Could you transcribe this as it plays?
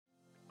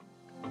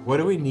What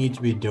do we need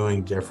to be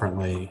doing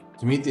differently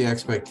to meet the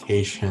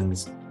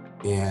expectations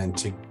and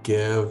to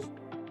give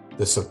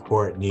the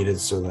support needed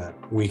so that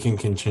we can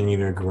continue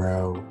to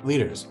grow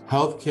leaders?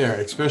 Healthcare,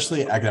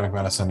 especially academic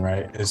medicine,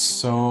 right, is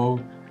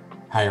so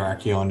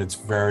hierarchical and it's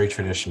very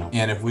traditional.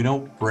 And if we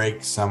don't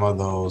break some of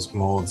those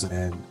molds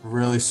and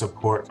really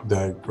support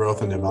the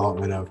growth and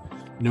development of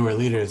newer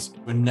leaders,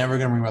 we're never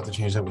going to bring about the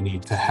change that we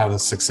need to have the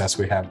success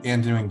we have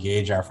and to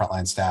engage our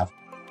frontline staff.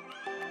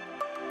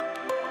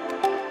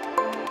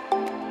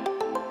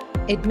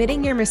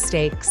 Admitting your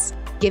mistakes,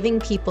 giving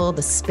people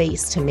the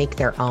space to make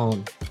their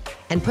own,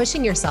 and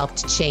pushing yourself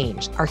to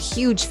change are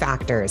huge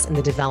factors in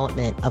the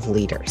development of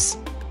leaders.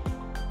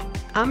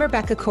 I'm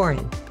Rebecca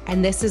Corin,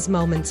 and this is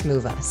Moments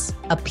Move Us,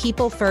 a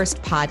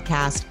people-first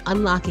podcast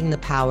unlocking the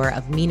power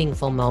of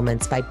meaningful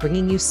moments by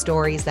bringing you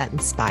stories that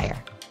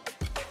inspire.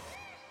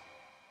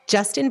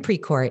 Justin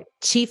Precourt,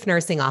 Chief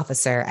Nursing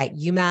Officer at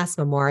UMass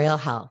Memorial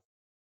Health,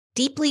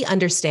 deeply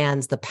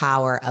understands the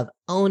power of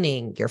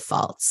owning your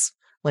faults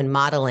when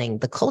modeling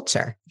the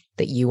culture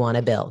that you want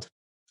to build.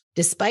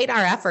 Despite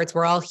our efforts,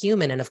 we're all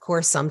human. And of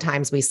course,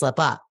 sometimes we slip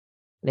up.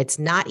 And it's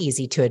not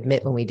easy to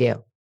admit when we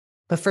do.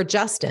 But for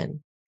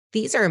Justin,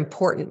 these are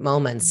important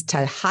moments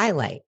to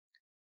highlight,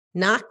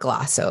 not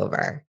gloss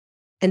over.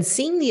 And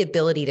seeing the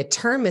ability to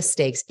turn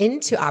mistakes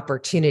into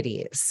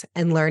opportunities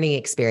and learning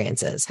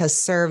experiences has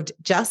served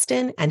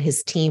Justin and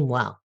his team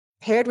well.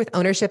 Paired with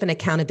ownership and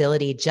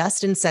accountability,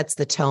 Justin sets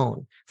the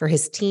tone for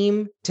his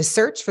team to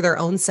search for their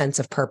own sense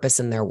of purpose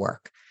in their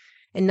work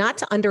and not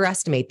to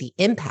underestimate the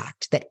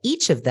impact that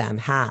each of them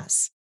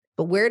has.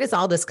 But where does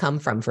all this come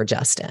from for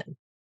Justin?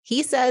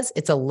 He says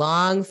it's a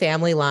long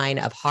family line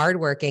of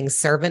hardworking,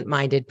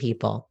 servant-minded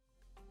people,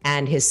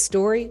 and his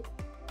story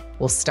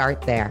will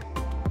start there.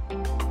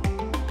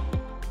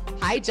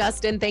 Hi,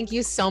 Justin. Thank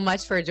you so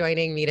much for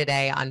joining me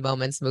today on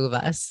Moments Move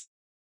Us.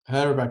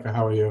 Hi, Rebecca.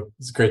 How are you?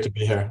 It's great to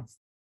be here.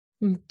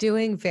 I'm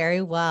doing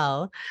very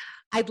well.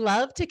 I'd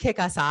love to kick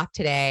us off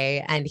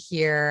today and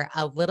hear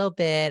a little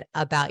bit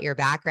about your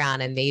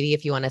background. And maybe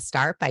if you want to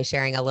start by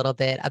sharing a little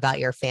bit about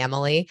your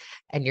family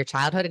and your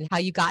childhood and how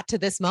you got to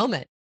this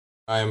moment.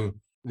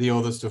 I'm the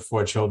oldest of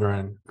four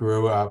children,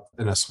 grew up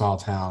in a small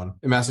town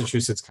in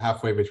Massachusetts,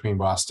 halfway between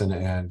Boston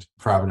and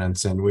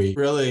Providence. And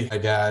my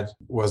dad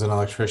was an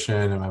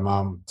electrician and my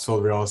mom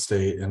sold real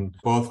estate. And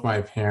both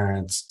my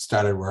parents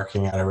started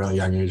working at a really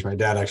young age. My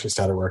dad actually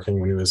started working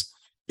when he was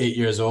 8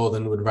 years old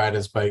and would ride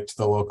his bike to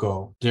the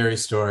local dairy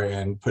store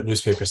and put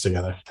newspapers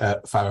together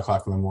at 5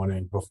 o'clock in the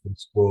morning before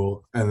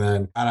school. And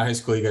then out of high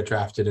school, he got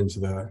drafted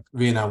into the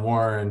Vietnam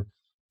War and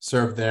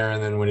served there.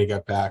 And then when he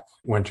got back,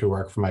 went to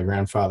work for my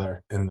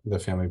grandfather in the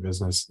family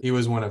business. He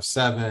was one of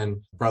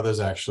 7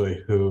 brothers,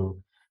 actually, who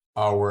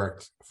all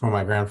worked for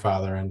my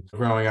grandfather. And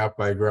growing up,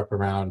 I grew up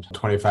around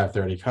 25,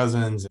 30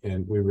 cousins,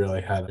 and we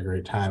really had a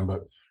great time.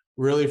 But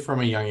really from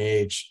a young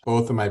age,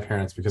 both of my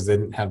parents, because they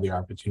didn't have the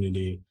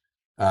opportunity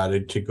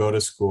to go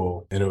to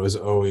school, and it was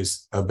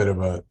always a bit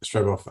of a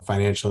struggle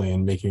financially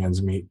and making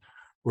ends meet.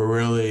 We're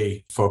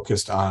really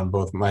focused on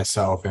both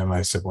myself and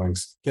my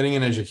siblings getting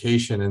an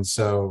education. And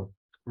so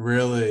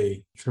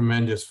really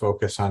tremendous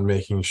focus on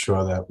making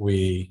sure that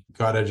we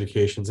got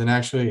educations and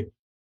actually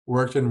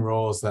worked in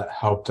roles that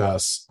helped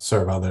us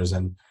serve others.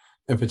 And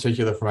in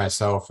particular for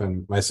myself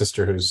and my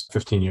sister, who's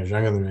 15 years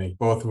younger than me,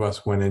 both of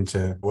us went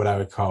into what I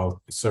would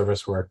call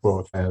service work,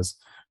 both as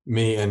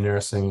me in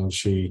nursing, and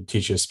she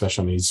teaches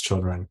special needs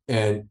children.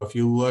 And if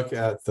you look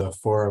at the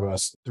 4 of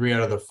us, 3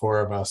 out of the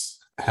 4 of us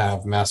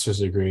have master's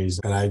degrees,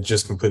 and I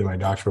just completed my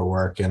doctoral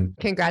work. And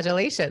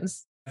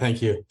Congratulations.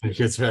 Thank you.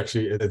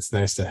 It's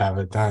nice to have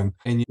it done.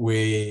 And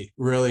we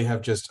really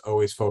have just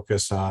always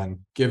focused on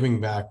giving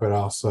back, but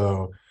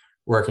also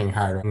working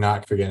hard,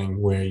 not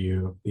forgetting where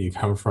you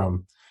come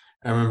from.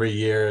 I remember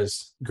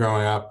years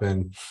growing up,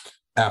 and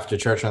after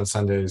church on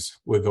Sundays,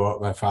 we'd go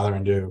out with my father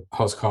and do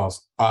house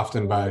calls,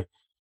 often by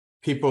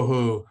people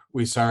who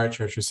we saw at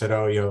church who said,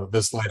 oh,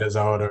 this light is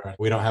out, or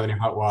we don't have any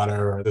hot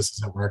water, or this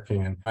isn't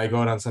working. And I go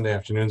out on Sunday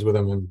afternoons with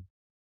him, and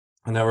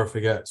I'll never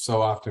forget, so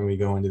often we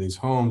go into these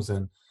homes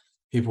and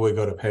people would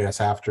go to pay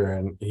us after,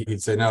 and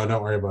he'd say, no,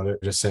 don't worry about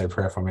it. Just say a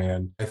prayer for me.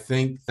 And I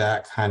think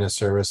that kind of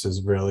service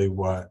is really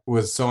what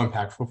was so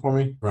impactful for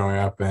me growing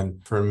up.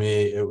 And for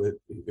me,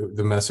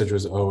 the message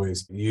was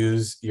always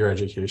use your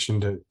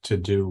education to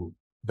do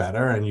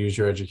better, and use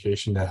your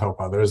education to help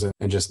others,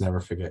 and just never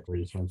forget where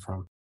you came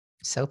from.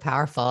 So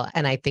powerful.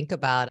 And I think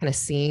about kind of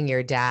seeing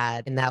your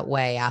dad in that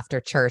way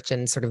after church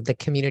and sort of the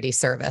community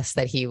service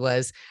that he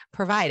was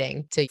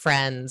providing to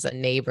friends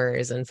and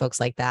neighbors and folks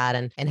like that.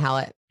 And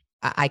how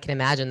I can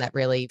imagine that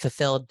really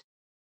fulfilled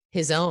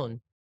his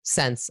own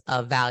sense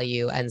of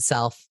value and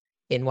self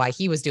in why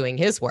he was doing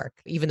his work.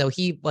 Even though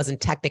he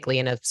wasn't technically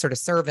in a sort of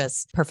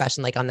service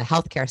profession, like on the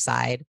healthcare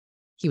side,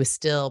 he was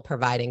still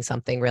providing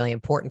something really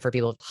important for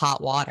people,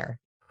 hot water,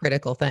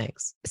 critical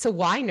things. So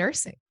why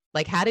nursing?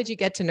 Like, how did you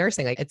get to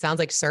nursing? Like, it sounds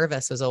like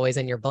service was always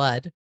in your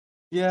blood.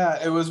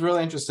 Yeah, it was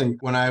really interesting.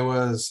 Growing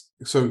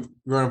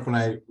up, when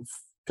I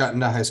got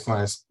into high school,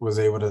 I was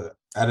able to,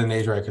 at an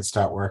age where I could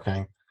start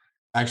working.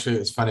 Actually,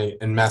 it's funny.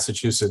 In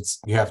Massachusetts,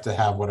 you have to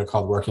have what are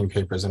called working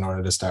papers in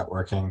order to start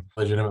working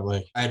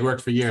legitimately. I had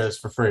worked for years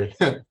for free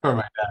for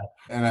my dad.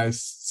 And I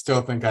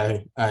still think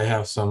I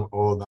have some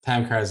old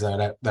time cards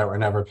that were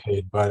never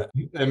paid. But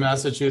in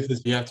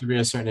Massachusetts, you have to be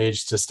a certain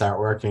age to start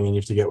working and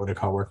you have to get what are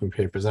called working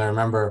papers. And I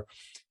remember,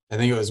 I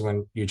think it was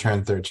when you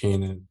turned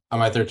 13. And on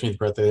my 13th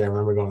birthday, I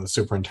remember going to the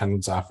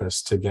superintendent's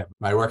office to get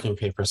my working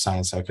paper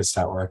signed so I could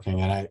start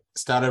working. And I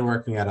started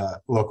working at a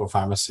local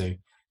pharmacy,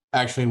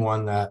 actually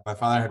one that my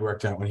father had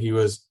worked at when he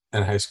was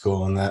in high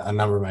school and that a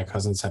number of my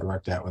cousins had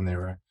worked at when they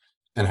were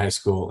in high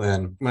school.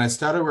 And when I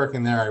started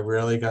working there, I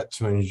really got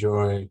to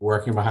enjoy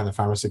working behind the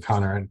pharmacy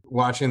counter and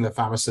watching the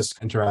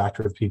pharmacists interact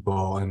with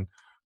people and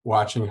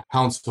watching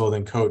counseled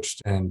and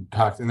coached and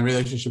talked and the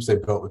relationships they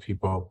built with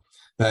people,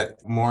 that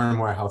more and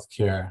more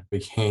healthcare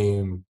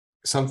became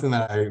something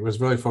that I was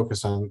really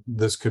focused on.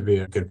 This could be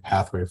a good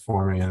pathway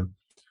for me. And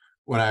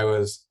when I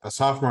was a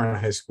sophomore in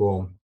high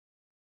school,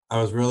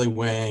 I was really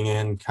weighing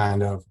in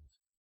kind of,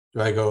 do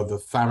I go the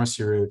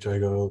pharmacy route? Do I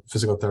go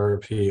physical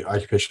therapy,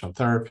 occupational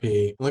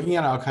therapy? Looking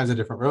at all kinds of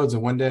different roads.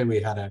 And one day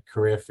we had a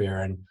career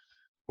fair and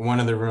one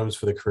of the rooms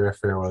for the career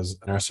fair was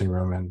a nursing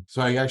room. And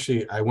so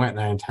I went and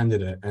I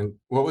attended it. And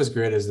what was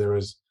great is there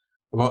was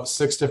about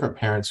 6 different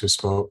parents who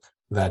spoke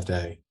that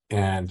day.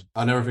 And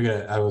I'll never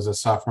forget it. I was a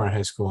sophomore in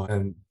high school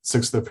and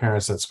 6 of the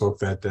parents that spoke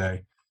that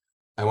day,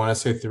 I want to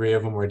say 3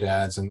 of them were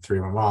dads and 3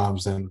 were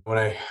moms. And when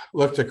I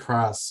looked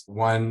across,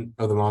 one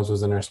of the moms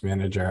was a nurse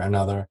manager.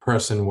 Another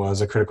person was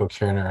a critical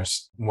care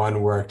nurse.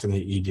 One worked in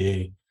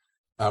the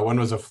ED. One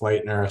was a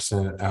flight nurse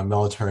and a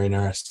military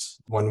nurse.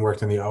 One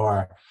worked in the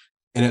OR.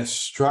 And it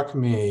struck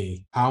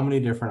me how many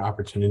different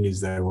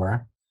opportunities there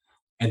were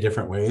in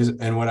different ways.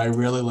 And what I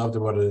really loved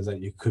about it is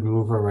that you could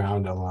move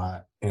around a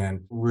lot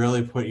and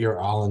really put your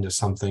all into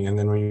something. And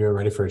then when you're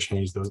ready for a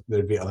change,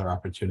 there'd be other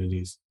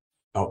opportunities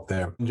out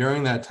there.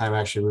 During that time,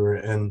 actually, we were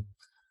in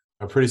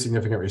a pretty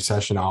significant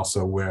recession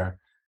also where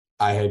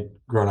I had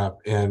grown up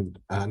in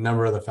a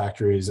number of the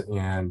factories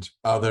and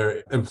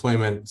other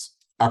employment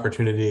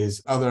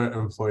opportunities, other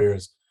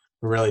employers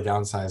were really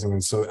downsizing.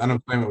 And so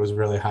unemployment was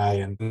really high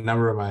and a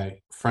number of my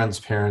friends'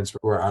 parents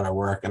were out of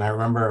work. And I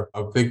remember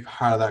a big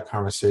part of that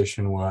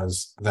conversation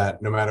was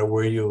that no matter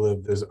where you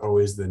live, there's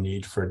always the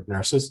need for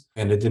nurses.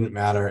 And it didn't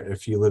matter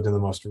if you lived in the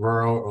most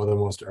rural or the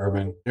most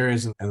urban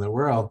areas in the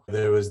world,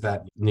 there was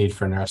that need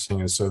for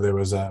nursing. And so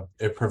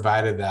it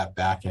provided that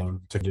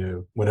backing to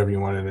do whatever you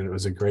wanted. And it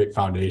was a great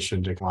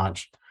foundation to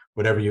launch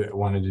whatever you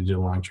wanted to do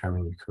long-term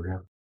in your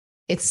career.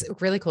 It's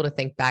really cool to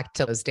think back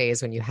to those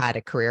days when you had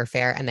a career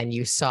fair and then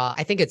you saw,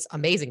 I think it's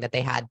amazing that they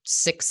had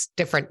 6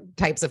 different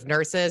types of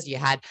nurses. You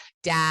had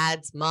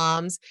dads,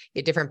 moms, you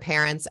had different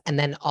parents, and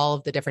then all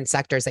of the different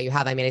sectors that you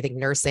have. I mean, I think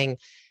nursing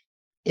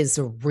is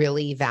a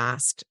really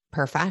vast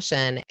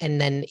profession.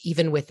 And then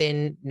even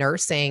within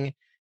nursing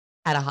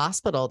at a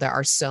hospital, there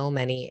are so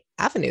many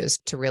avenues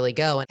to really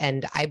go.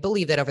 And I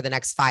believe that over the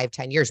next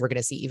 5-10 years, we're going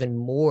to see even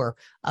more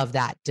of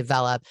that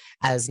develop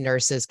as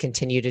nurses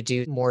continue to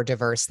do more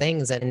diverse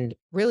things and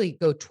really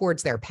go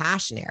towards their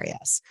passion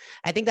areas.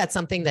 I think that's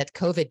something that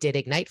COVID did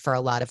ignite for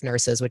a lot of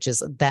nurses, which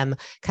is them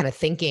kind of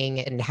thinking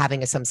and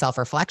having some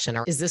self-reflection,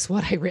 or is this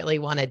what I really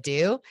want to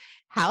do?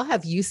 How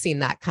have you seen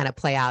that kind of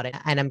play out?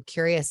 And I'm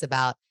curious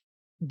about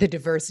the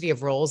diversity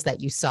of roles that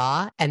you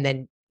saw and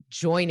then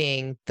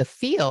joining the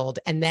field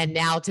and then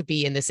now to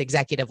be in this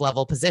executive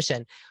level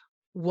position.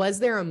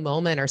 Was there a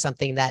moment or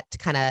something that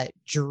kind of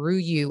drew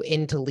you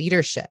into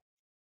leadership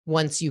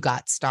once you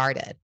got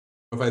started?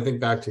 If I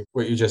think back to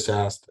what you just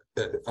asked,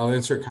 I'll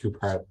answer it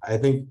 2-part. I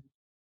think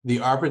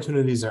the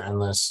opportunities are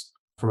endless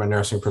from a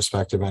nursing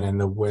perspective and in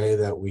the way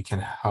that we can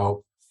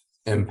help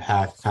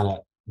impact kind of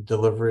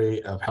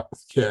delivery of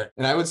healthcare.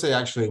 And I would say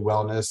actually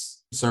wellness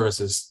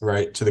services,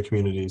 right, to the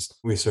communities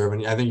we serve.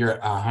 And I think you're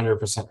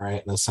 100%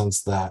 right in the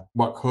sense that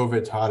what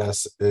COVID taught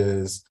us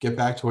is get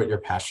back to what you're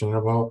passionate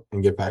about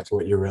and get back to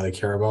what you really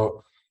care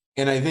about.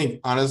 And I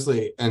think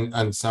honestly,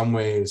 in some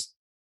ways,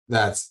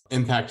 that's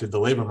impacted the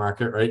labor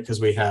market, right?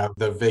 Because we have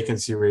the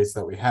vacancy rates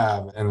that we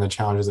have and the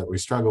challenges that we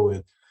struggle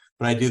with.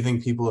 But I do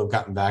think people have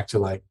gotten back to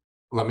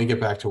let me get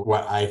back to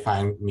what I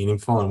find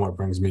meaningful and what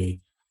brings me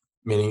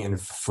meaning and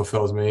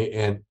fulfills me.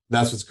 And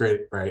that's what's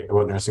great, right,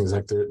 about nursing is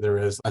there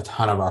is a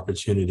ton of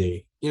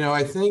opportunity.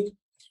 I think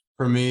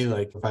for me,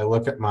 if I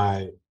look at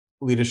my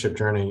leadership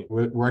journey,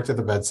 we worked at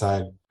the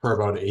bedside for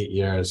about 8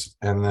 years.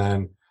 And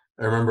then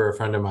I remember a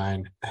friend of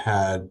mine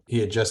had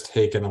just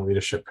taken a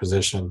leadership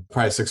position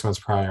probably 6 months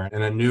prior,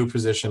 and a new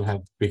position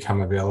had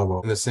become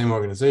available in the same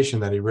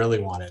organization that he really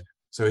wanted.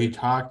 So he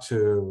talked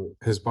to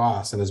his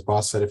boss, and his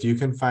boss said, if you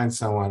can find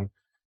someone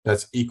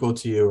that's equal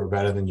to you or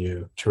better than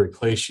you to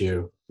replace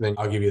you, then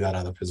I'll give you that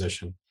other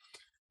position.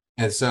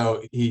 And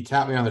so he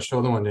tapped me on the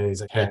shoulder one day and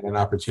he's like, hey, I have an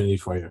opportunity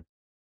for you.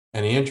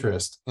 Any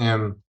interest?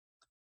 And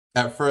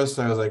at first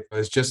I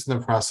was just in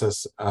the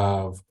process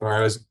or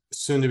I was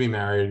soon to be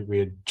married. We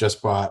had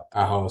just bought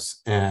a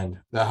house and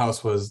the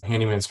house was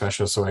handyman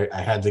special. So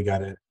I had to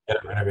get it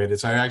renovated.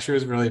 So I actually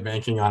was really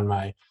banking on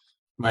my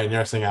my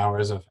nursing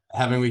hours of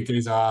having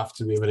weekdays off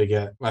to be able to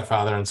get my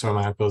father and some of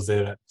my uncles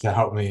there to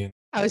help me.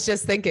 I was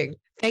just thinking,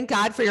 thank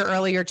God for your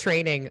earlier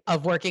training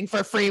of working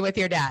for free with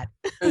your dad.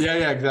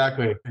 Yeah,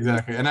 exactly.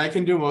 Exactly. And I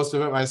can do most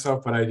of it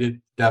myself, but I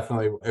did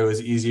definitely, it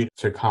was easy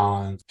to call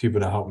on people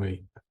to help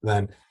me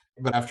then.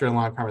 But after a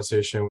long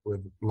conversation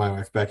with my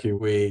wife, Becky,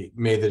 we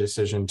made the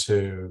decision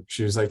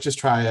she was like, just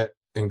try it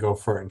and go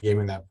for it, and gave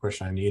me that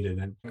push I needed.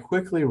 And I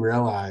quickly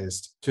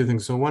realized two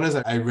things. So one is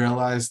I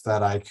realized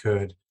that I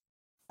could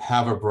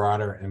have a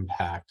broader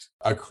impact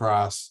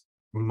across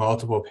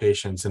multiple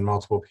patients and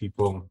multiple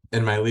people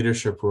in my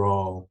leadership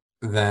role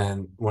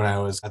than when I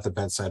was at the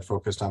bedside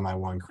focused on my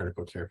one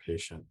critical care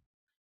patient.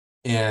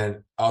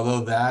 And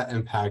although that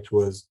impact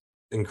was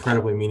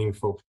incredibly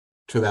meaningful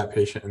to that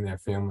patient and their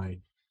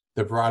family,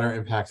 the broader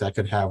impact I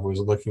could have was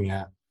looking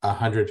at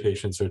 100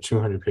 patients or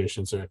 200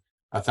 patients or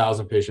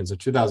 1,000 patients or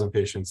 2,000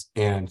 patients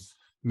and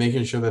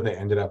making sure that they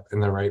ended up in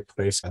the right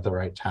place at the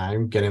right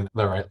time, getting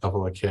the right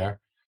level of care,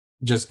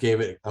 just gave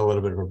it a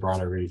little bit of a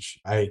broader reach.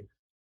 I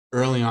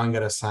early on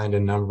got assigned a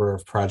number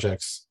of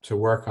projects to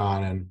work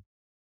on, and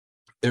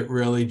it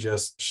really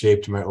just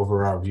shaped my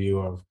overall view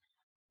of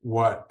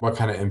what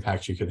kind of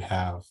impact you could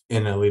have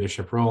in a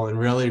leadership role. And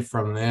really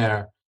from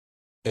there,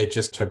 it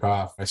just took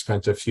off. I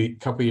spent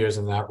couple years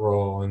in that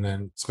role, and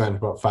then spent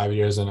about 5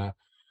 years in a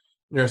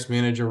nurse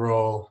manager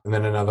role, and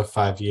then another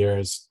 5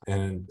 years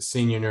in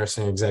senior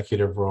nursing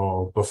executive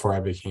role before I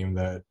became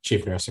the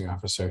chief nursing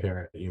officer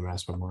here at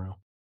UMass Memorial.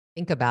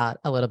 Think about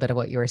a little bit of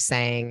what you were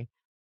saying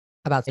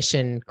about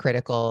mission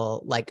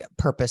critical, like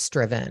purpose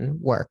driven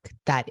work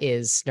that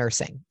is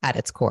nursing at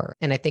its core.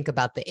 And I think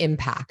about the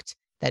impact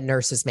that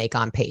nurses make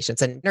on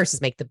patients, and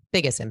nurses make the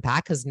biggest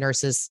impact because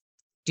nurses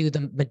do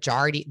the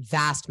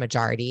vast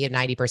majority of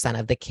 90%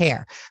 of the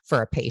care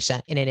for a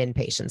patient in an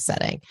inpatient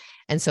setting.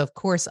 And so, of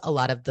course, a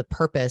lot of the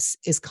purpose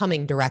is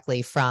coming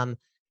directly from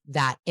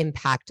that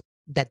impact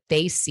that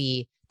they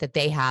see that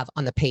they have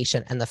on the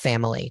patient and the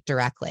family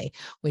directly.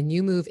 When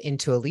you move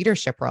into a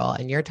leadership role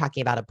and you're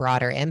talking about a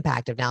broader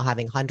impact of now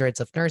having hundreds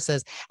of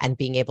nurses and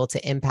being able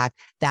to impact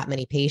that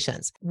many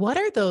patients, what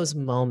are those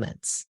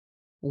moments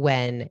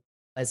when,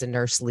 as a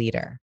nurse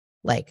leader,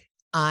 like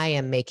I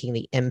am making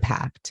the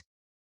impact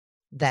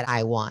that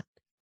I want?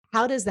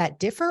 How does that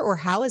differ, or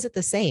how is it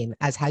the same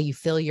as how you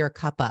fill your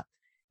cup up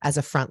as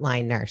a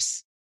frontline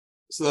nurse?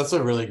 So that's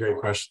a really great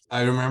question.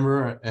 I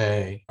remember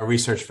a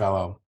research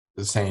fellow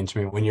was saying to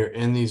me, when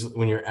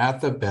when you're at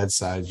the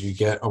bedside, you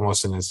get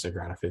almost an instant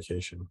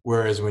gratification.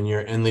 Whereas when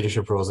you're in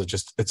leadership roles,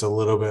 it's a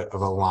little bit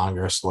of a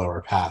longer,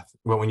 slower path.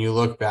 But when you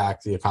look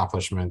back, the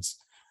accomplishments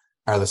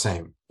are the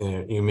same.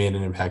 You made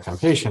an impact on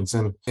patients.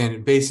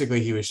 And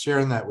basically he was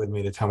sharing that with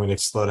me to tell me to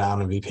slow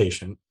down and be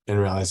patient and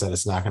realize that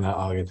it's not going to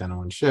all get done in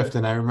one shift.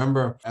 And I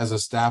remember as a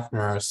staff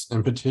nurse,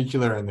 in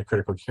particular in the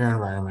critical care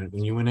environment,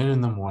 when you went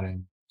in the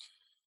morning,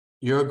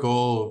 your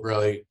goal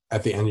really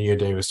at the end of your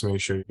day was to make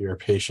sure your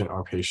patient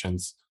or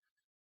patients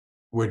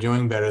were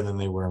doing better than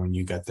they were when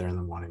you got there in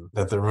the morning,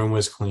 that the room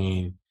was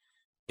clean,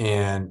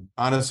 and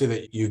honestly,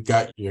 that you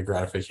got your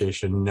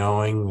gratification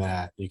knowing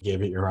that you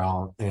gave it your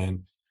all,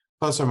 and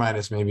plus or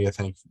minus maybe a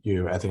thank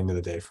you at the end of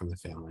the day from the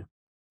family.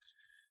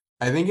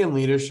 I think in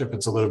leadership,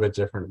 it's a little bit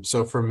different.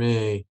 So for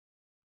me,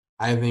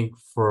 I think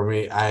for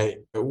me,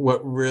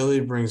 what really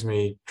brings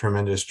me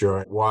tremendous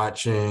joy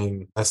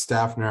watching a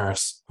staff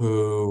nurse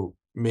who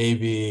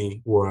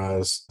maybe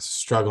was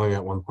struggling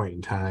at one point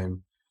in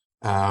time,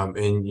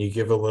 and you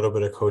give a little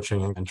bit of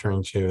coaching and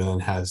mentoring to, and then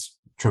has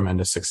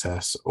tremendous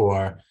success,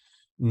 or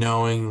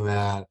knowing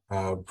that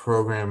a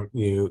program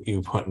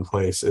you put in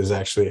place is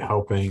actually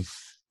helping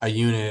a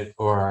unit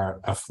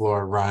or a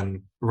floor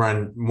run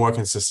more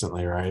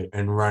consistently, right,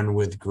 and run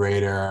with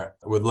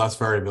less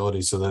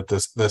variability, so that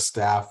the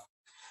staff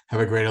have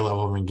a greater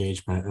level of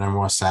engagement and are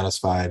more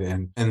satisfied,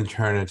 and in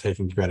turn are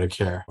taking better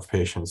care of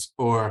patients.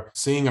 Or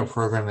seeing a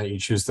program that you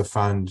choose to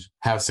fund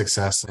have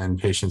success and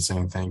patients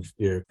saying thank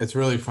you. It's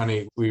really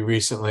funny. We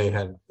recently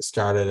had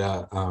started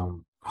a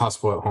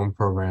hospital at home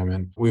program,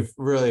 and we've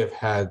really have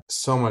had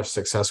so much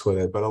success with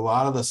it. But a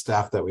lot of the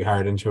staff that we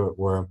hired into it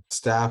were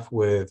staff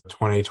with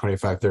 20,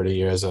 25, 30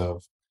 years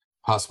of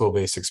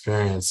hospital-based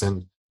experience.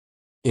 And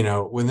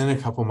within a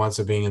couple months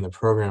of being in the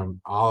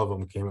program, all of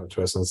them came up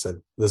to us and said,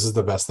 "This is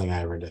the best thing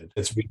I ever did.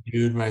 It's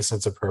renewed my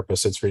sense of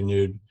purpose. It's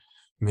renewed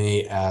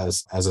me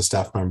as a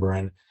staff member."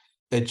 And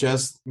it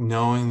just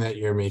knowing that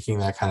you're making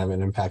that kind of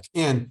an impact.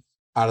 And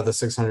out of the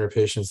 600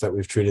 patients that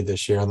we've treated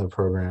this year on the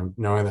program,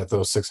 knowing that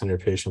those 600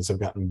 patients have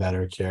gotten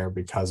better care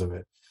because of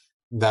it,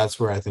 that's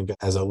where I think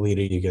as a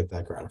leader, you get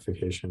that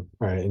gratification,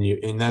 right?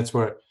 And that's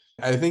what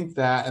I think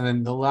that, and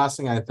then the last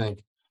thing I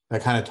think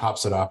that kind of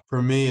tops it off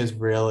for me is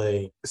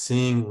really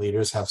seeing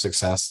leaders have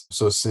success.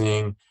 So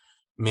seeing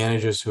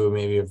managers who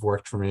maybe have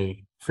worked for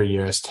me for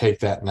years take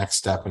that next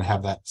step and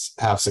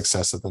have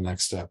success at the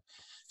next step.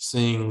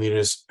 Seeing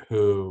leaders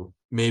who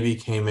maybe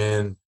came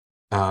in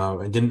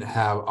and didn't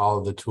have all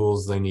of the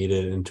tools they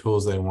needed and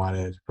tools they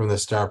wanted from the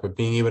start, but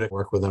being able to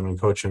work with them and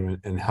coach them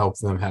and help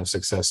them have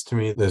success. To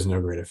me, there's no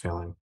greater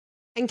feeling.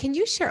 And can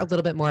you share a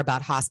little bit more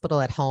about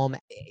hospital at home?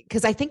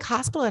 Because I think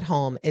hospital at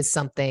home is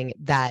something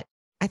that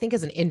I think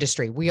as an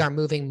industry, we are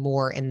moving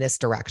more in this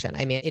direction.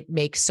 I mean, it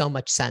makes so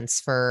much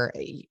sense for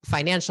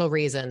financial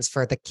reasons,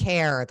 for the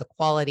care, the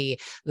quality,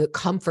 the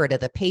comfort of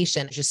the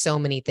patient, just so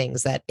many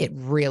things that it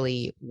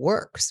really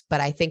works.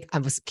 But I think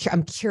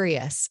I'm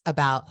curious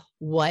about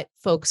what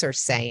folks are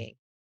saying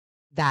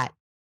that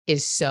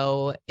is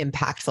so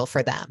impactful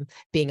for them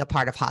being a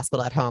part of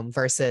hospital at home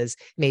versus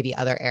maybe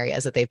other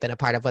areas that they've been a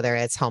part of, whether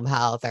it's home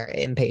health or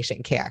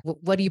inpatient care.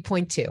 What do you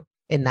point to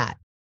in that?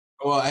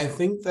 Well, I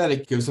think that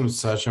it gives them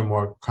such a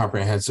more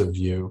comprehensive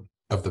view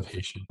of the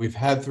patient. We've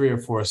had 3 or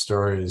 4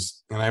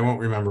 stories, and I won't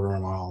remember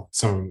them all.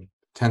 Some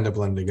tend to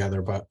blend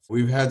together, but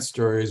we've had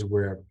stories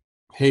where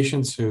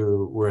patients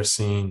who were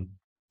seen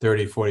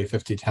 30, 40,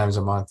 50 times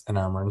a month in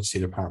our emergency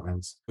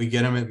departments, we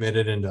get them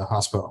admitted into the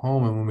hospital at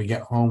home. And when we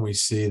get home, we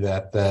see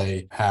that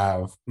they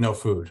have no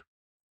food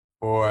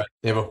or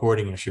they have a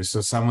hoarding issue.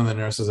 So some of the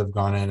nurses have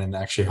gone in and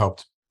actually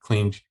helped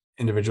clean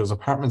individuals'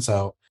 apartments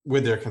out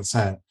with their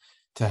consent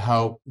to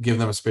help give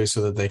them a space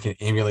so that they can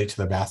ambulate to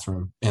the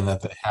bathroom and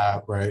that they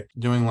have, right?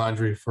 Doing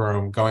laundry for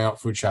them, going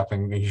out food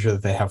shopping, making sure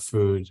that they have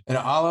food. And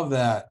all of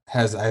that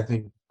has, I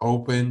think,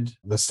 opened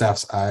the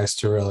staff's eyes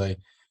to really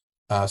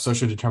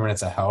social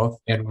determinants of health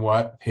and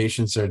what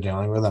patients are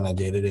dealing with on a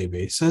day-to-day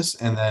basis.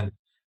 And then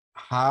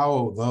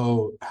how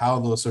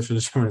those social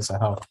determinants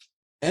of health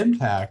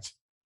impact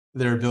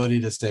their ability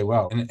to stay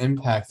well and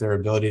impact their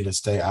ability to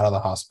stay out of the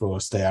hospital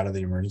or stay out of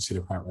the emergency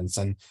departments.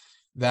 And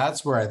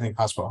that's where I think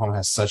hospital home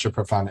has such a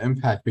profound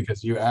impact,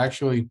 because you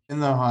actually, in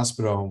the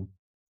hospital,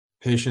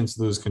 patients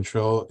lose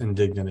control and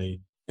dignity.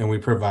 And we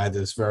provide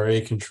this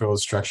very controlled,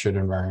 structured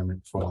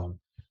environment for them.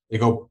 They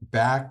go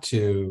back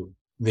to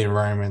the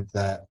environment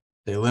that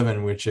they live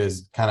in, which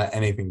is kind of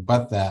anything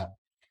but that.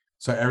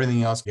 So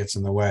everything else gets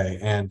in the way.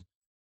 And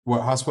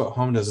what hospital at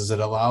home does is it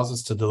allows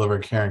us to deliver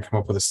care and come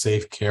up with a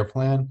safe care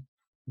plan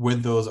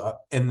with those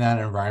in that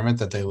environment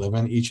that they live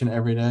in each and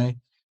every day,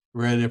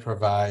 really to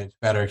provide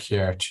better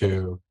care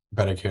to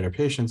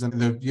patients. And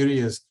the beauty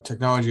is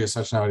technology is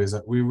such nowadays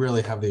that we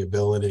really have the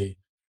ability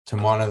to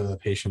monitor the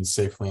patients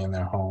safely in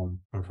their home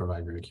and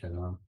provide great care to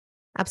them.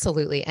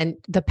 Absolutely. And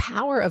the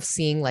power of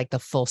seeing like the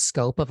full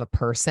scope of a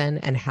person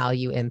and how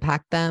you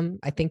impact them.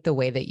 I think the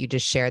way that you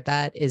just shared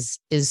that is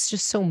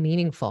just so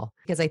meaningful,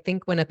 because I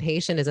think when a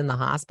patient is in the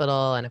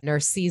hospital and a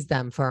nurse sees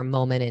them for a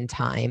moment in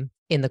time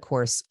in the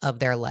course of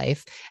their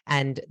life,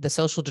 and the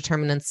social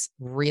determinants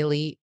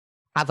really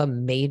have a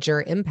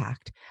major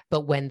impact.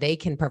 But when they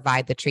can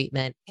provide the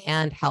treatment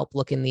and help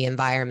look in the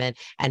environment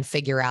and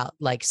figure out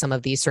like some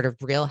of these sort of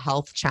real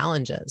health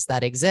challenges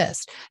that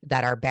exist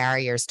that are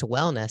barriers to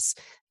wellness,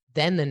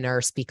 then the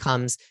nurse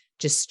becomes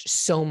just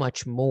so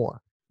much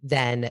more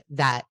than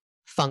that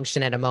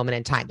function at a moment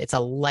in time. It's a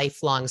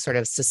lifelong sort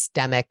of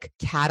systemic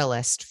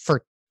catalyst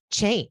for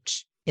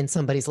change in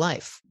somebody's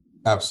life.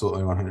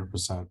 Absolutely,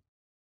 100%.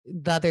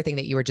 The other thing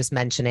that you were just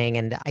mentioning,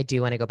 and I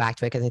do want to go back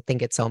to it because I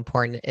think it's so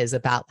important, is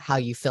about how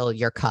you fill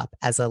your cup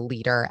as a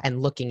leader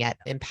and looking at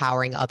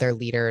empowering other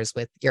leaders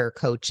with your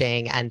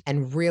coaching and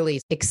really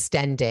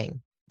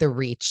extending the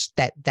reach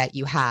that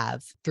you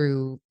have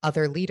through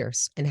other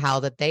leaders and how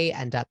that they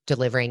end up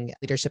delivering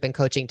leadership and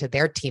coaching to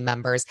their team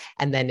members,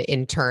 and then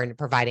in turn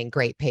providing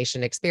great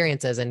patient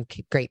experiences and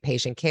great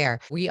patient care.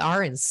 We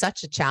are in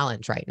such a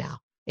challenge right now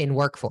in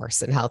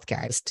workforce and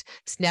healthcare. It's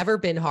never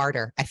been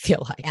harder, I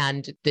feel like.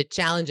 And the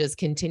challenges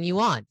continue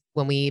on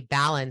when we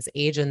balance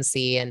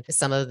agency and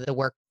some of the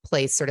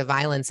workplace sort of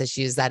violence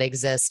issues that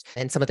exist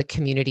and some of the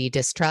community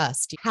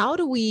distrust. How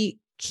do we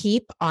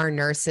keep our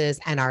nurses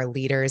and our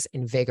leaders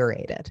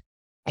invigorated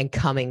and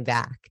coming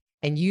back?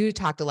 And you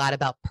talked a lot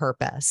about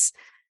purpose.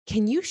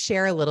 Can you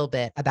share a little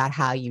bit about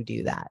how you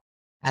do that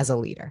as a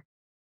leader?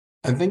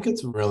 I think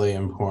it's really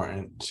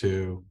important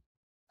to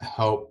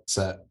help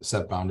set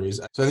boundaries.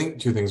 So I think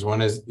 2 things.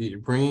 One is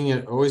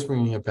always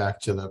bringing it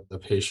back to the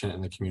patient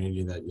and the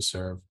community that you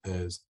serve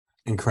is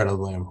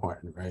incredibly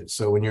important, right?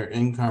 So when you're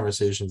in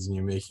conversations and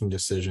you're making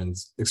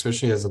decisions,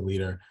 especially as a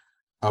leader,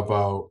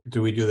 about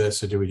do we do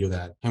this or do we do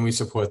that? Can we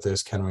support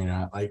this? Can we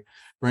not? Like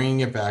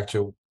bringing it back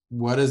to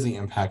what is the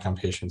impact on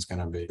patients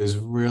going to be is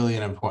really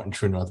an important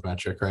true north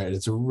metric, right?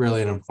 It's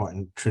really an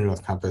important true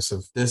north compass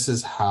of this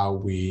is how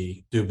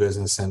we do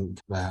business, and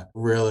that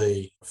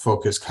really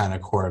focus kind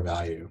of core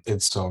value.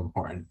 It's so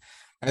important.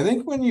 I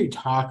think when you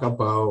talk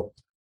about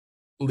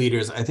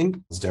leaders, I think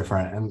it's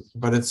different,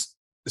 but it's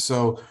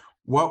so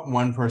what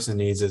one person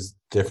needs is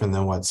different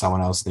than what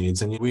someone else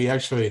needs. And we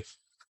actually,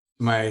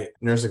 my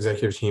nurse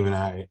executive team and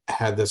I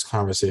had this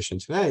conversation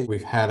today.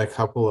 We've had a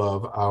couple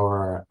of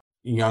our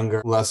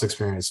younger, less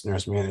experienced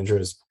nurse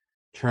managers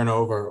turn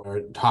over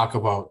or talk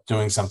about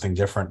doing something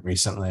different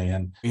recently.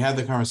 And we had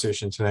the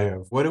conversation today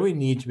of what do we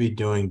need to be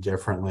doing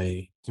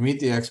differently to meet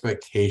the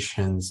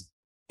expectations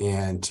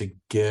and to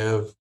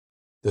give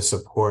the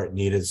support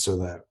needed so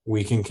that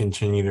we can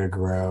continue to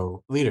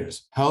grow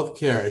leaders.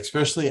 Healthcare,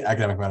 especially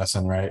academic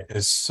medicine, right,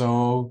 is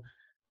so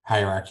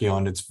hierarchical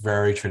and it's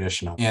very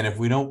traditional. And if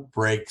we don't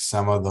break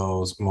some of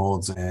those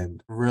molds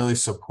and really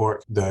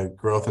support the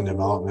growth and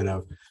development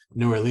of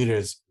newer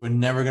leaders, we're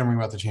never going to bring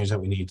about the change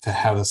that we need to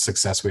have the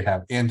success we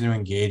have and to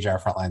engage our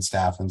frontline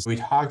staff. And so we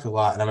talked a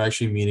lot, and I'm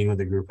actually meeting with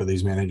a group of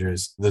these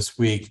managers this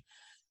week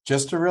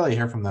just to really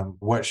hear from them,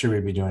 what should we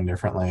be doing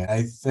differently?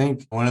 I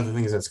think one of the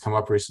things that's come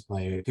up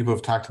recently, people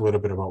have talked a little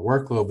bit about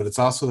workload, but it's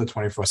also the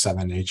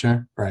 24/7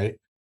 nature, right,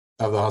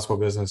 of the hospital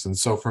business. And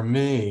so for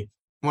me,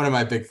 one of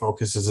my big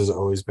focuses has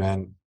always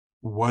been,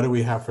 what do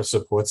we have for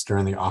supports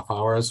during the off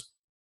hours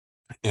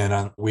and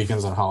on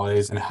weekends and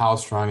holidays, and how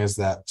strong is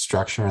that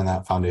structure and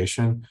that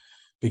foundation?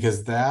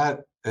 Because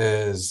that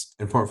is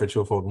important for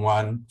twofold.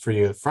 One, for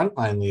you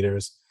frontline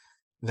leaders,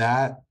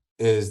 that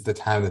is the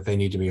time that they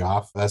need to be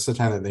off. That's the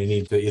time that they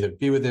need to either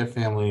be with their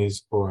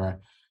families or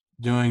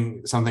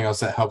doing something else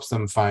that helps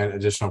them find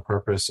additional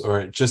purpose,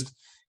 or it just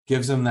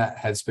gives them that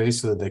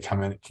headspace so that they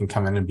can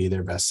come in and be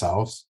their best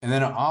selves. And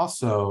then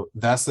also,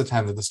 that's the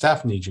time that the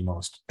staff needs you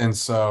most. And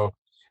so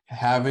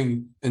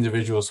having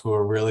individuals who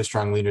are really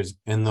strong leaders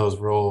in those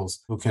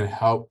roles who can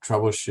help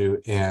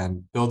troubleshoot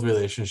and build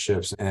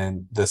relationships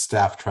and the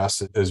staff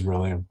trust is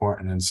really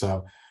important. And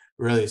so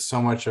really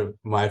so much of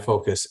my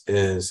focus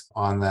is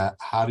on that.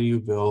 How do you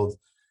build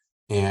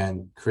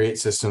and create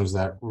systems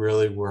that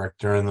really work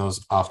during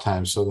those off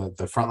times so that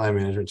the frontline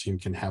management team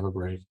can have a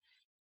break,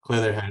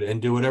 clear their head,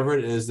 and do whatever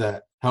it is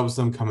that helps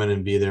them come in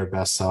and be their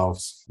best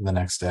selves the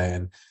next day.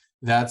 And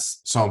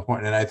that's so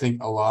important. And I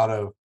think a lot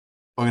of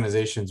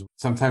organizations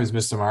sometimes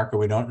miss the mark, or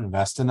we don't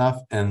invest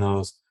enough in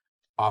those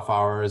off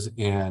hours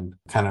and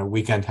kind of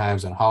weekend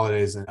times and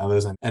holidays and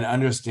others, and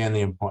understand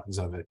the importance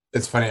of it.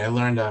 It's funny, I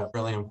learned a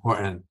really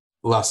important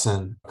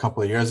lesson a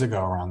couple of years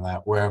ago around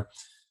that, where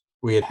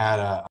we had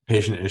a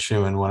patient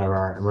issue in one of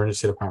our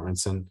emergency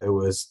departments, and it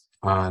was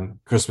on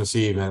Christmas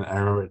Eve. And I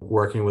remember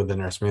working with the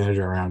nurse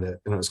manager around it,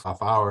 and it was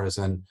off hours.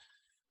 And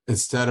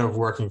instead of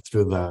working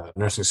through the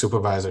nursing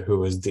supervisor, who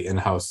was the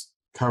in-house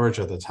coverage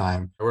at the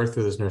time, I worked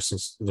through this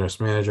nurse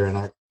manager, and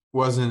I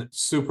wasn't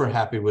super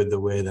happy with the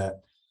way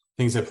that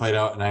things had played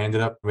out. And I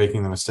ended up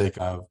making the mistake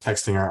of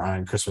texting her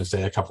on Christmas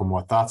Day a couple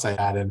more thoughts I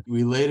had. And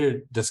we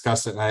later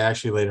discussed it, and I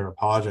actually later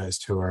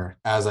apologized to her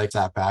as I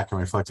sat back and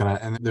reflected on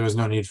it. And there was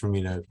no need for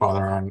me to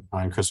bother her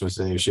on Christmas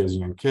Day. She was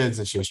young kids,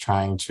 and she was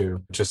trying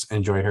to just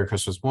enjoy her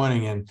Christmas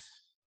morning. And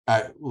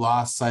I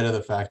lost sight of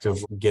the fact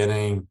of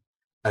getting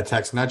a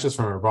text, not just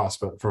from her boss,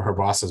 but from her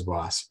boss's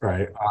boss,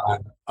 right?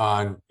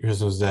 On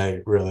Christmas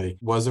Day really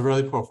was a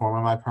really poor form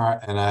on my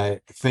part. And I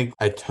think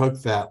I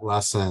took that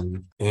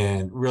lesson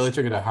and really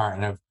took it to heart.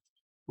 And I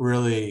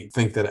really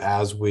think that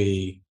as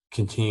we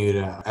continue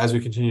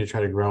to try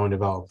to grow and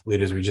develop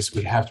leaders,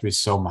 we have to be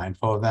so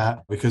mindful of that,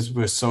 because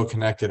we're so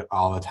connected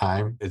all the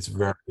time. It's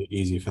very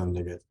easy for them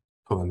to get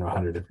pulled into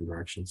 100 different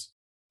directions.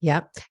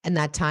 Yep. And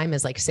that time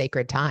is like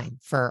sacred time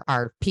for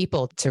our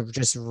people to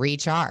just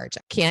recharge.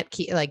 Can't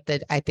keep like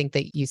that. I think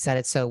that you said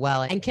it so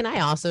well. And can I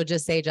also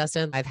just say,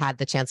 Justin, I've had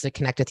the chance to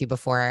connect with you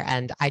before,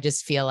 and I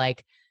just feel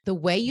like the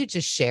way you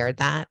just shared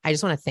that, I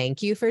just want to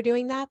thank you for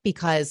doing that,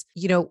 because,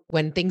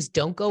 when things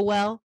don't go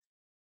well,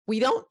 we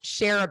don't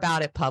share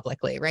about it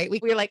publicly, right?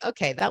 We're like,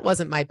 okay, that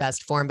wasn't my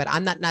best form, but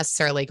I'm not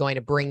necessarily going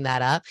to bring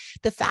that up.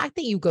 The fact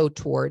that you go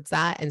towards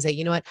that and say,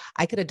 you know what,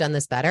 I could have done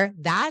this better.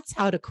 That's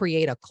how to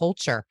create a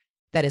culture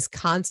that is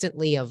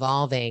constantly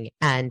evolving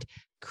and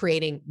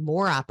creating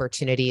more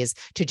opportunities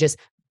to just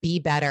be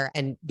better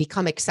and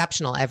become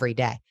exceptional every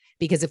day.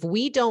 Because if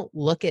we don't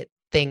look at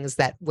things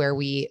where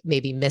we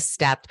maybe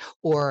misstepped,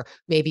 or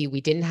maybe we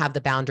didn't have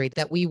the boundary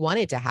that we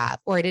wanted to have,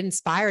 or it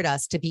inspired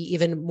us to be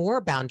even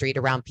more boundaried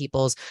around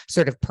people's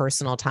sort of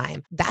personal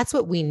time, that's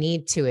what we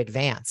need to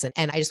advance.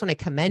 And I just want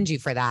to commend you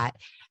for that.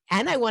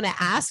 And I want to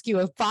ask you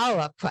a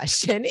follow-up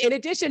question in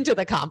addition to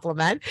the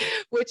compliment,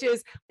 which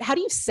is, how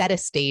do you set a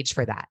stage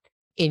for that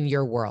in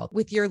your world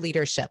with your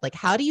leadership? Like,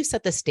 how do you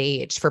set the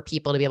stage for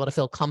people to be able to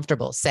feel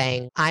comfortable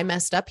saying, I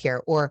messed up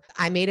here, or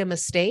I made a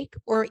mistake,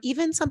 or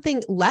even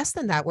something less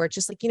than that, where it's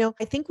just like,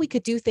 I think we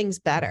could do things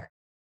better?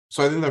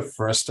 So I think the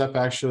first step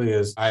actually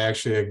is I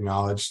actually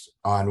acknowledged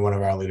on one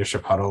of our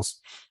leadership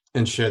huddles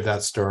and shared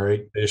that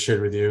story I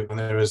shared with you. And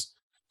there was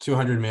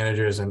 200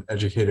 managers and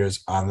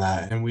educators on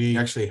that. And we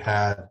actually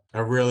had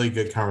a really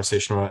good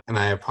conversation about it. And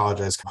I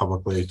apologized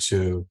publicly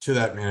to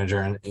that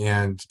manager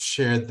and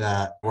shared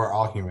that we're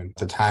all human. At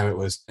the time, it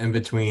was in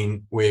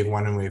between wave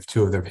 1 and wave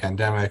 2 of the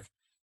pandemic.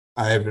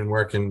 I had been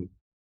working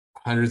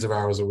hundreds of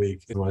hours a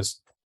week and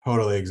was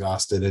totally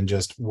exhausted and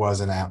just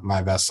wasn't at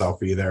my best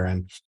self either.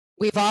 And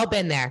we've all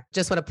been there.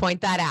 Just want to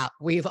point that out.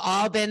 We've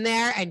all been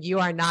there, and you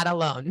are not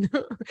alone.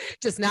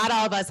 Just not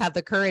all of us have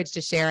the courage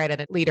to share it at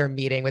a leader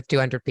meeting with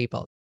 200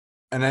 people.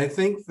 And I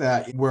think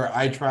that where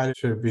I try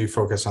to be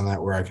focused on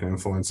that, where I can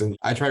influence, and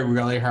I try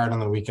really hard on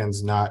the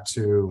weekends not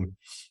to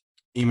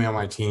email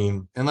my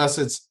team unless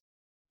it's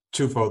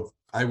twofold.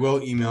 I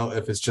will email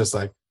if it's just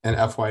like an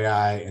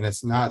FYI and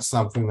it's not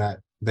something that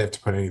they have to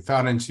put any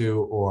thought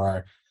into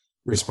or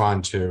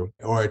respond to.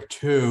 Or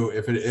two,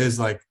 if it is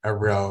like a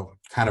real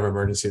kind of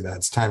emergency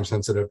that's time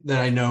sensitive, then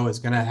I know it's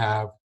going to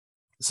have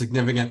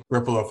significant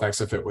ripple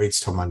effects if it waits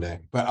till Monday.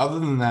 But other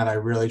than that, I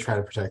really try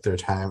to protect their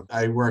time.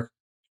 I work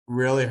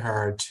really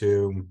hard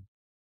to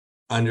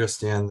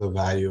understand the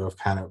value of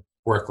kind of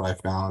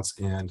work-life balance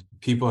and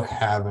people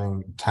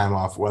having time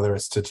off, whether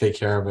it's to take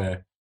care of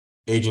a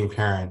aging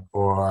parent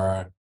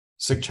or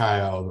sick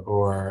child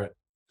or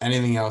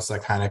anything else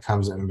that kind of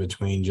comes in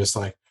between, just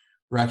like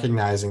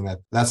recognizing that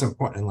that's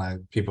important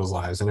in people's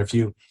lives. And if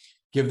you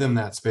give them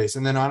that space,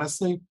 and then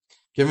honestly,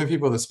 giving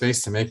people the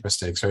space to make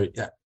mistakes, right?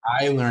 Yeah,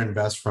 I learn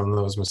best from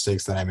those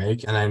mistakes that I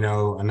make. And I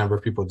know a number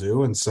of people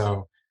do. And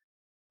so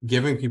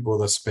giving people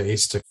the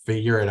space to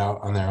figure it out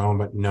on their own,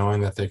 but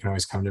knowing that they can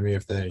always come to me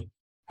if they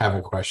have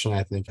a question,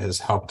 I think has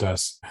helped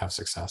us have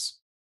success.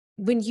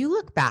 When you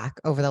look back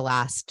over the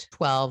last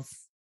 12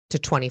 to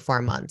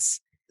 24 months,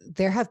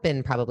 there have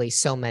been probably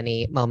so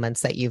many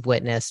moments that you've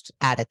witnessed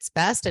at its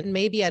best and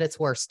maybe at its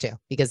worst too,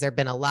 because there have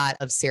been a lot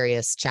of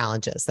serious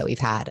challenges that we've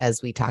had,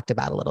 as we talked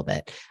about a little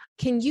bit.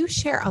 Can you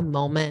share a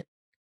moment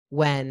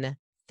when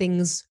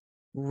things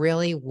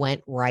really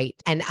went right?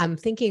 And I'm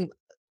thinking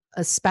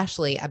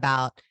especially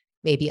about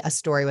maybe a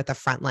story with a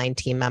frontline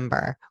team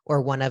member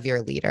or one of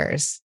your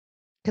leaders.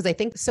 Because I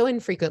think so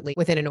infrequently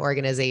within an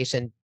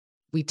organization,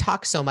 we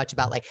talk so much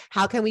about like,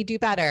 how can we do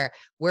better?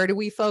 Where do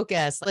we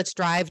focus? Let's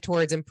drive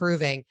towards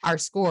improving our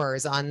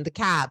scores on the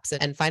caps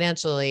and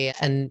financially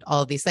and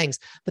all of these things.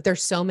 But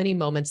there's so many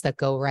moments that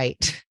go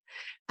right.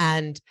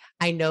 And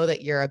I know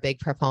that you're a big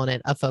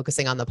proponent of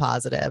focusing on the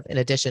positive in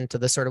addition to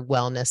the sort of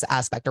wellness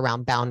aspect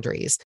around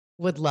boundaries.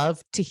 Would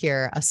love to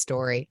hear a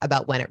story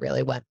about when it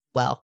really went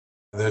well.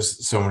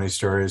 There's so many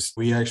stories.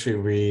 We actually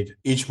read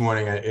each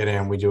morning at 8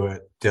 a.m. We do a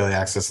daily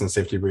access and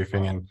safety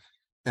briefing. And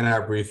in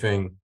our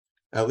briefing,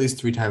 at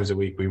least 3 times a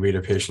week, we read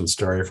a patient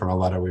story from a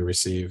letter we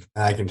receive.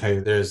 And I can tell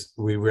you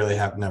we really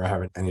have never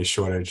had any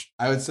shortage.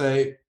 I would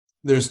say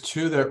there's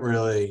 2 that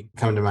really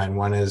come to mind.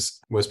 One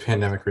was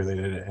pandemic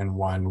related and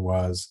one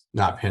was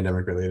not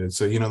pandemic related.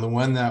 So, the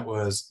one that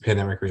was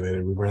pandemic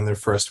related, we were in the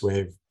first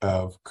wave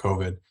of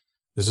COVID.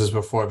 This was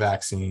before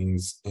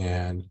vaccines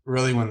and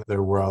really when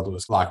the world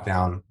was locked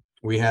down.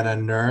 We had a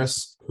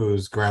nurse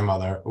whose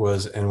grandmother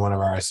was in one of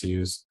our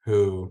ICUs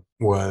who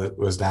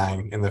was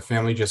dying, and the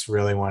family just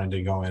really wanted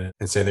to go in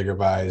and say their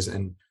goodbyes.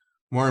 And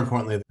more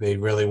importantly, they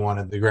really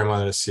wanted the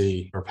grandmother to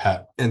see her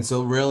pet. And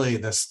so really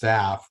the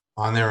staff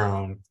on their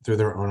own, through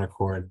their own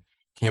accord,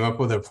 came up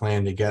with a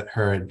plan to get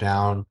her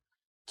down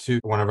to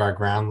one of our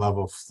ground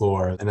level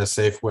floors in a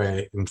safe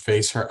way and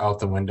face her out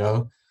the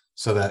window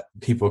so that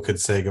people could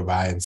say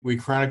goodbye. And we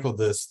chronicled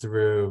this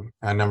through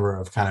a number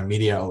of kind of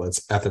media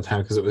outlets at the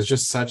time because it was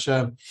just such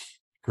a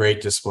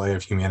great display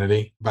of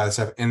humanity by the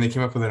staff. And they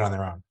came up with it on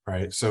their own,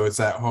 right? So it's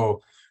that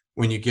whole,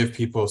 when you give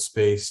people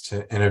space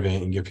to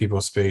innovate and give people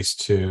space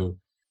to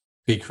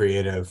be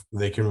creative,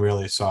 they can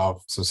really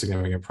solve some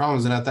significant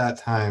problems. And at that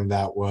time,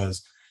 that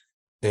was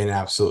an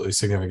absolutely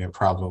significant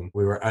problem.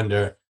 We were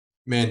under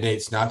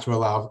mandates not to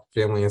allow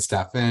family and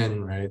staff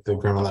in, right? The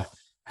grandmother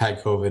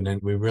had COVID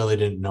and we really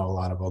didn't know a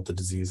lot about the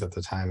disease at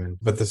the time.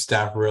 But the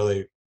staff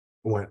really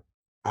went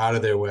out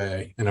of their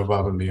way and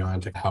above and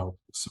beyond to help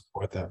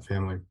support that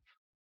family.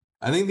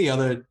 I think the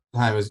other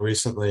time is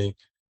recently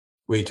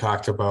we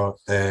talked about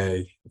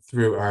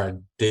through our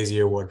Daisy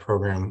Award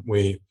program,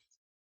 we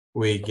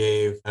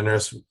gave a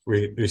nurse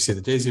received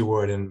the Daisy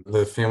Award, and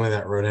the family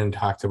that wrote in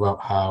talked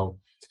about how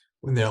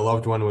when their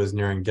loved one was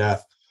nearing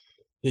death,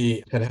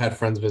 he had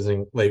friends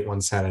visiting late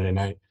one Saturday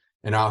night,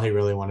 and all he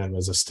really wanted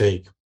was a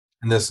steak.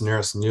 And this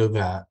nurse knew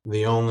that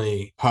the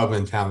only pub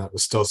in town that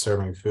was still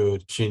serving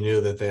food, she knew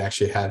that they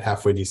actually had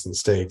halfway decent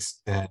steaks.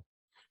 And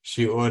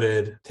she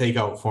ordered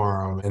takeout for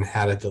him and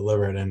had it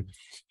delivered. And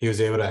he was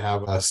able to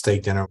have a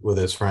steak dinner with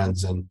his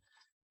friends and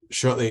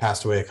shortly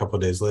passed away a couple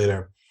of days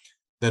later.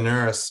 The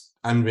nurse,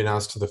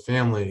 unbeknownst to the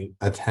family,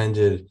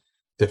 attended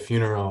the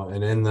funeral.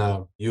 And in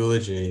the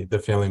eulogy, the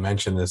family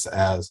mentioned this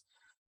as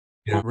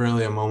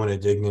really a moment of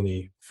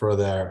dignity for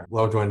their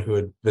loved one who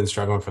had been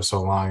struggling for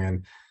so long.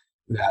 And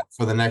that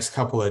for the next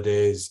couple of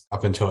days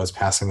up until his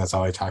passing, that's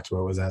all I talked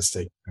about was that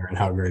steak and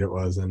how great it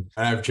was. And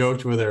I've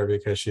joked with her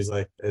because she's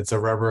like, it's a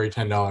rubbery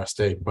 $10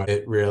 steak, but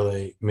it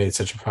really made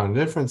such a profound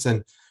difference.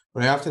 And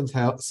what I often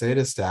say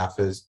to staff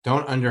is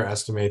don't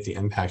underestimate the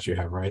impact you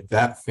have, right?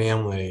 That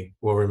family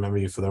will remember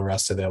you for the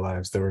rest of their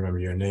lives. They'll remember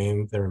your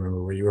name. They'll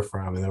remember where you were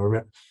from.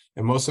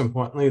 And most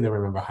importantly, they'll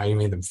remember how you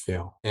made them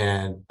feel.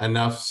 And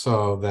enough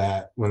so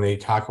that when they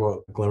talk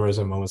about glimmers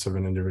and moments of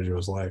an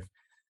individual's life,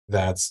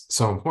 that's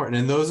so important.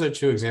 And those are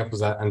 2 examples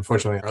that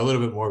unfortunately are a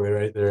little bit morbid,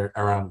 right? They're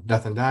around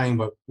death and dying,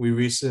 but we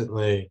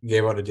recently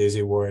gave out a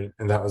Daisy Award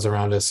and that was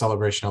around a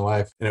celebration of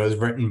life. And it was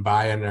written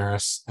by a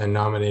nurse and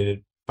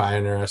nominated by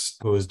a nurse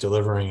who was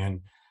delivering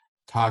and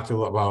talked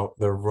about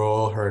the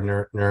role her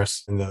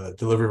nurse in the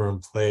delivery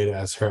room played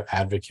as her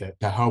advocate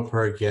to help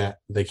her get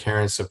the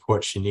care and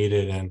support she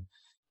needed and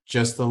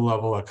just the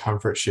level of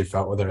comfort she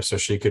felt with her so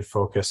she could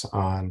focus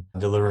on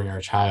delivering her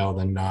child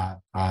and not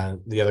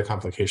on the other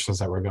complications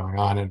that were going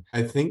on. And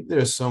I think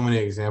there's so many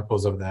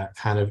examples of that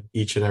kind of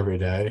each and every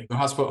day. The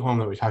hospital home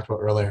that we talked about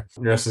earlier,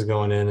 nurses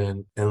going in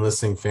and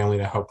enlisting family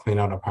to help clean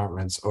out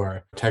apartments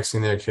or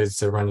texting their kids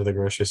to run to the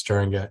grocery store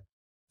and get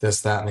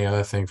this, that, and the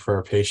other thing for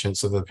a patient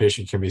so the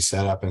patient can be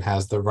set up and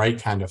has the right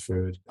kind of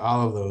food.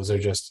 All of those are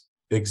just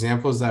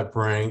examples that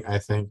bring, I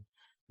think,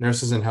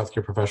 nurses and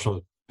healthcare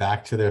professionals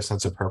back to their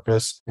sense of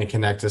purpose and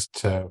connect us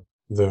to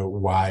the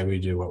why we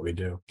do what we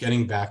do.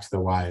 Getting back to the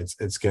why,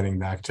 it's getting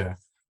back to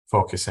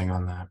focusing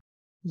on that.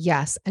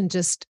 Yes. And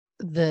just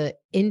the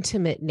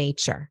intimate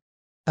nature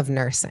of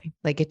nursing.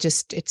 Like it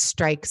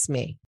strikes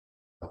me.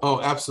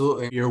 Oh,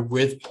 absolutely. You're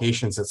with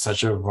patients at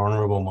such a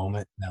vulnerable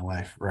moment in their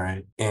life,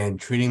 right? And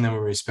treating them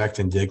with respect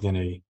and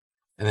dignity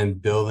and then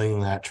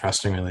building that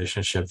trusting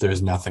relationship.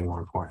 There's nothing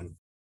more important.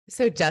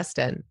 So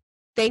Justin,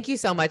 thank you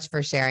so much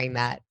for sharing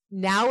that.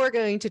 Now we're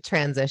going to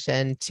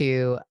transition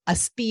to a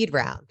speed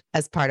round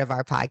as part of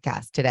our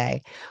podcast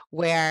today,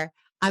 where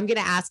I'm going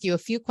to ask you a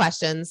few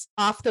questions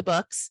off the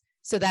books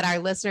so that our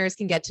listeners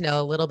can get to know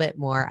a little bit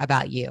more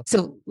about you.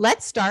 So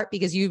let's start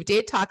because you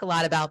did talk a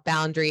lot about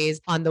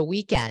boundaries on the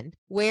weekend.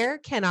 Where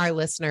can our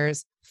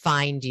listeners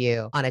find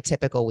you on a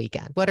typical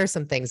weekend? What are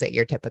some things that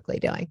you're typically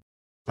doing?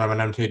 I'm an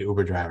unpaid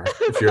Uber driver,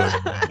 if you're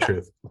the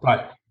truth.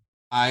 But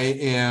I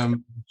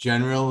am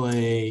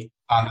generally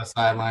on the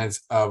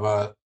sidelines of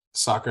a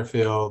soccer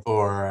field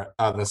or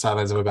on the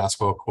sidelines of a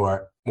basketball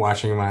court,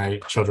 watching my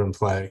children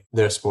play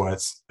their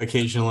sports,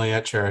 occasionally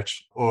at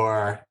church,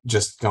 or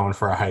just going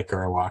for a hike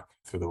or a walk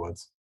through the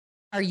woods.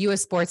 Are you a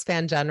sports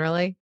fan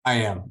generally? I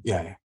am.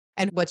 Yeah.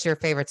 And what's your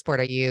favorite sport?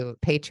 Are you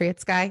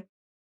Patriots guy?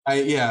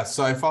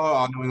 So I follow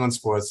all New England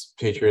sports,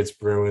 Patriots,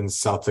 Bruins,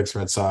 Celtics,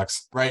 Red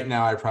Sox. Right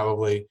now, I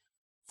probably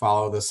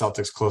follow the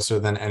Celtics closer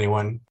than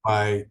anyone.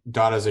 My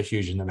daughters are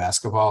huge into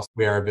basketball.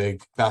 We are a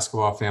big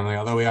basketball family.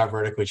 Although we are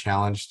vertically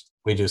challenged,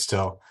 we do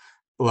still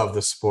love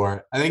the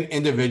sport. I think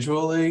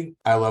individually,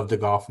 I love to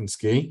golf and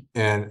ski.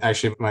 And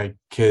actually, my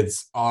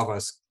kids, all of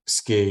us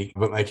ski,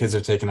 but my kids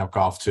are taking up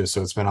golf too.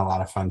 So it's been a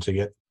lot of fun to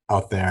get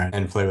out there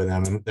and play with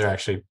them. And they're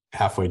actually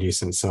halfway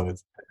decent. So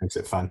it makes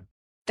it fun.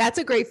 That's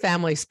a great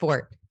family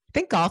sport. I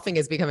think golfing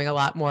is becoming a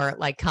lot more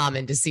like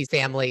common to see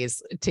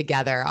families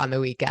together on the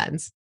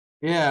weekends.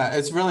 Yeah,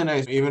 it's really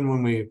nice. Even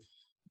when we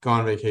go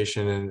on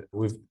vacation and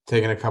we've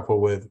taken a couple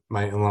with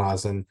my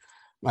in-laws and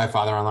my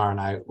father-in-law and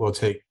I will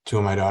take two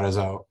of my daughters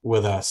out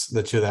with us,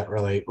 the two that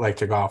really like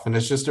to golf. And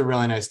it's just a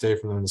really nice day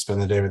for them to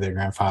spend the day with their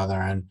grandfather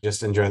and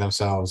just enjoy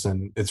themselves.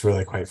 And it's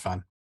really quite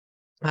fun.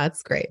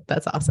 That's great.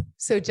 That's awesome.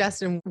 So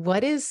Justin,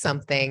 what is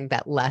something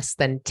that less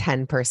than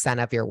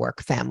 10% of your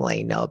work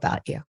family know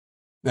about you?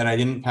 That I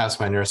didn't pass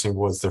my nursing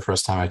boards the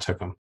first time I took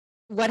them.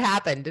 What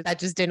happened? That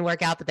just didn't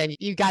work out, but then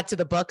you got to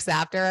the books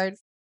afterwards?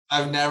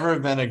 I've never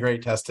been a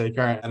great test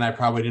taker, and I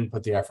probably didn't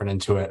put the effort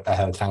into it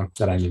ahead of time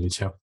that I needed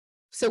to.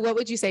 So what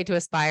would you say to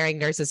aspiring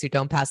nurses who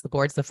don't pass the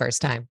boards the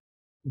first time?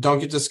 Don't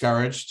get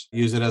discouraged.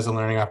 Use it as a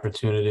learning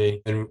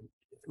opportunity and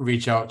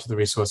reach out to the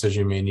resources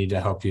you may need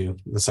to help you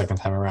the second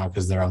time around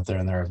because they're out there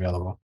and they're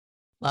available.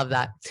 Love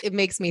that. It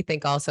makes me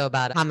think also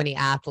about how many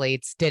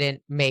athletes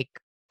didn't make.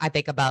 I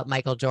think about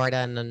Michael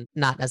Jordan and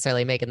not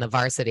necessarily making the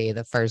varsity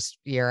the first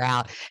year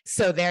out.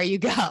 So there you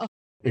go.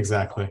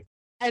 Exactly.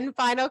 And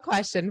final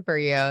question for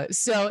you.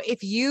 So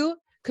if you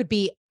could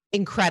be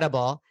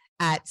incredible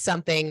at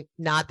something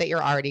not that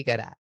you're already good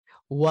at,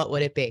 what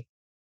would it be?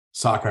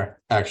 Soccer,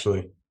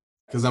 actually,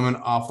 because I'm an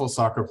awful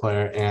soccer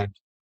player and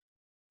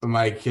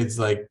my kids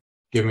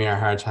give me a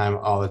hard time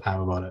all the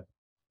time about it.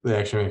 They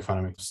actually make fun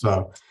of me.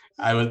 So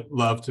I would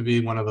love to be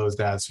one of those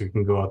dads who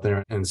can go out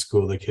there and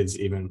school the kids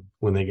even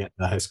when they get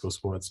into high school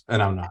sports.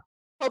 And I'm not.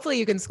 Hopefully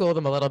you can school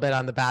them a little bit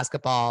on the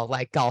basketball,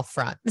 like golf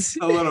front.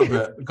 A little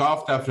bit.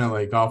 Golf,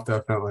 definitely.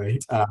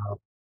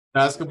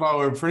 Basketball,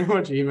 we're pretty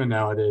much even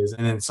nowadays.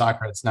 And in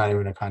soccer, it's not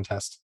even a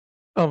contest.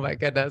 Oh my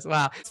goodness.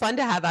 Wow. It's fun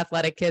to have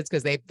athletic kids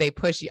because they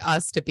push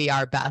us to be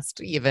our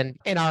best, even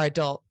in our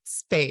adult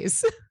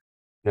space.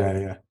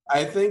 Yeah.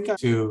 I think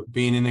to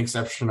being an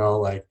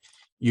exceptional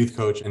youth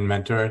coach and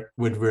mentor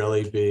would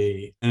really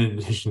be, in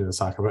addition to the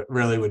soccer, but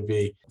really would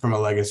be from a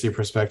legacy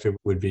perspective,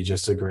 would be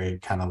just a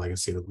great kind of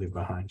legacy to leave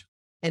behind.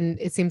 And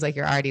it seems like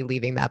you're already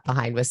leaving that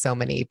behind with so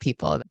many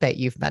people that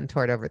you've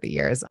mentored over the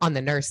years on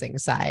the nursing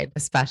side,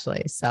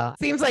 especially. So it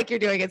seems like you're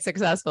doing it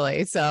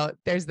successfully. So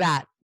there's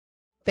that.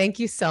 Thank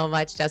you so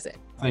much, Justin.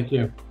 Thank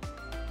you.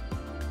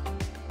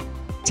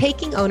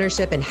 Taking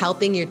ownership and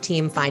helping your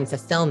team find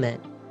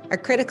fulfillment are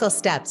critical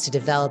steps to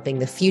developing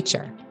the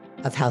future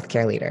of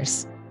healthcare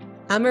leaders.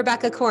 I'm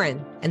Rebecca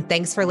Corin, and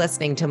thanks for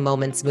listening to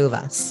Moments Move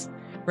Us.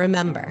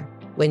 Remember,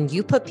 when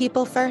you put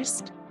people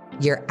first,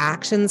 your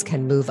actions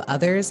can move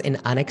others in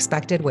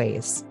unexpected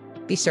ways.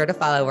 Be sure to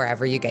follow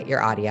wherever you get your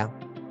audio.